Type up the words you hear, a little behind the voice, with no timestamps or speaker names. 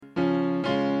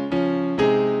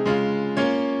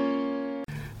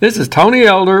This is Tony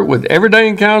Elder with Everyday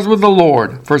Encounters with the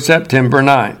Lord for September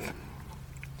 9th.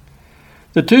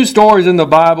 The two stories in the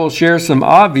Bible share some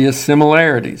obvious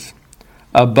similarities.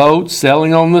 A boat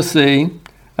sailing on the sea,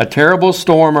 a terrible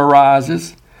storm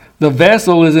arises, the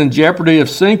vessel is in jeopardy of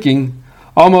sinking,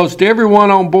 almost everyone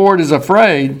on board is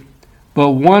afraid, but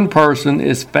one person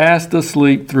is fast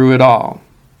asleep through it all.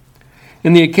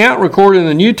 In the account recorded in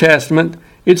the New Testament,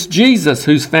 it's Jesus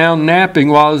who's found napping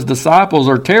while his disciples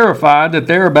are terrified that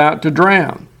they're about to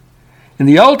drown. In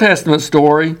the Old Testament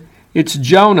story, it's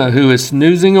Jonah who is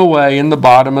snoozing away in the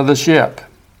bottom of the ship.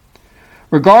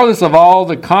 Regardless of all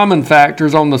the common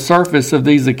factors on the surface of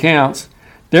these accounts,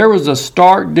 there was a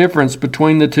stark difference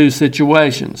between the two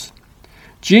situations.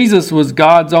 Jesus was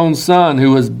God's own Son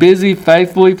who was busy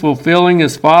faithfully fulfilling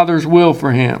his Father's will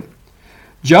for him.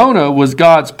 Jonah was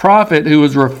God's prophet who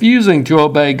was refusing to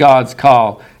obey God's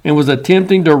call and was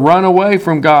attempting to run away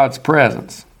from God's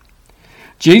presence.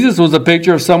 Jesus was a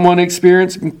picture of someone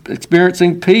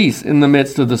experiencing peace in the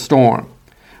midst of the storm.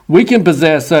 We can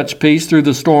possess such peace through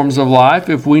the storms of life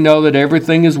if we know that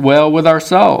everything is well with our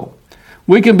soul.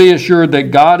 We can be assured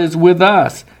that God is with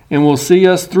us and will see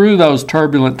us through those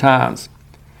turbulent times.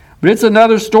 But it's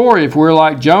another story if we're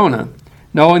like Jonah,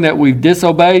 knowing that we've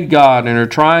disobeyed God and are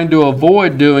trying to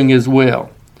avoid doing his will.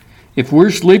 If we're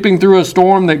sleeping through a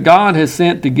storm that God has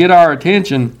sent to get our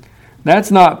attention, that's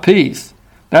not peace.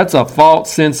 That's a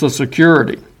false sense of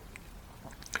security.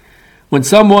 When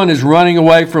someone is running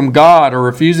away from God or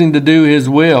refusing to do his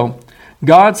will,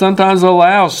 God sometimes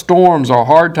allows storms or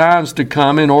hard times to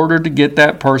come in order to get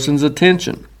that person's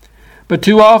attention. But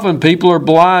too often people are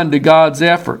blind to God's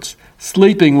efforts,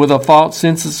 sleeping with a false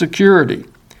sense of security.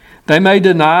 They may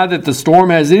deny that the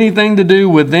storm has anything to do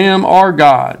with them or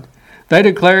God. They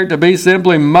declare it to be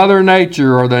simply Mother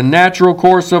Nature or the natural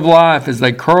course of life as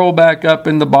they curl back up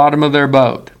in the bottom of their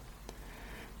boat.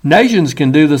 Nations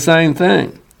can do the same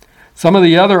thing. Some of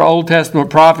the other Old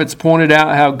Testament prophets pointed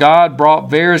out how God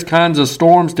brought various kinds of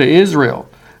storms to Israel,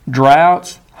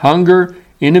 droughts, hunger,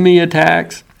 enemy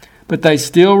attacks, but they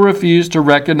still refused to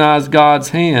recognize God's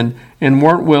hand and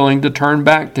weren't willing to turn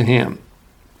back to him.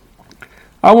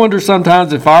 I wonder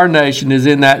sometimes if our nation is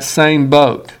in that same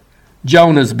boat,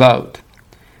 Jonah's boat.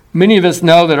 Many of us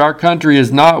know that our country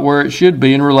is not where it should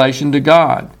be in relation to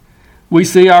God. We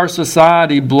see our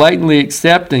society blatantly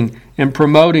accepting and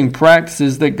promoting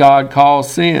practices that God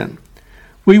calls sin.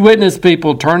 We witness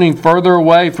people turning further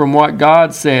away from what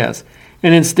God says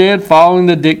and instead following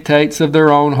the dictates of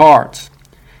their own hearts.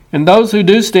 And those who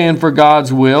do stand for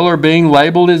God's will are being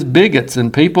labeled as bigots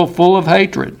and people full of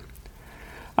hatred.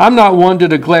 I'm not one to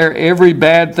declare every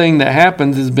bad thing that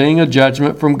happens as being a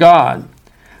judgment from God.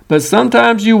 But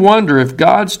sometimes you wonder if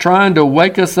God's trying to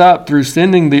wake us up through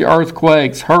sending the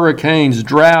earthquakes, hurricanes,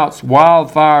 droughts,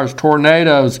 wildfires,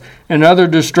 tornadoes, and other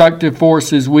destructive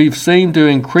forces we've seemed to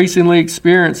increasingly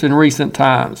experience in recent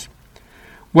times.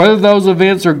 Whether those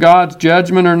events are God's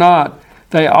judgment or not,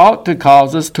 they ought to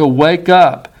cause us to wake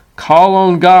up, call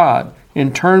on God,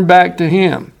 and turn back to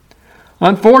him.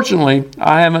 Unfortunately,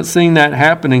 I haven't seen that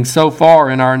happening so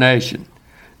far in our nation.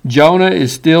 Jonah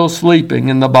is still sleeping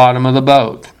in the bottom of the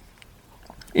boat.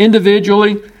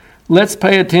 Individually, let's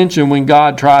pay attention when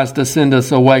God tries to send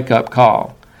us a wake-up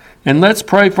call. And let's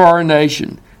pray for our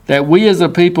nation, that we as a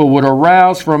people would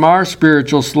arouse from our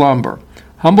spiritual slumber,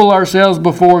 humble ourselves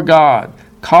before God,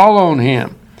 call on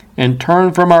him, and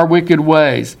turn from our wicked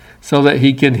ways so that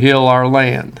he can heal our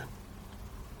land.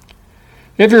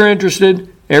 If you're interested,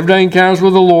 Everyday Encounters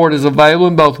with the Lord is available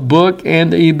in both book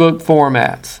and ebook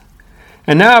formats.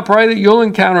 And now I pray that you'll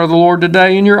encounter the Lord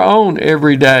today in your own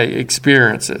everyday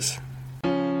experiences.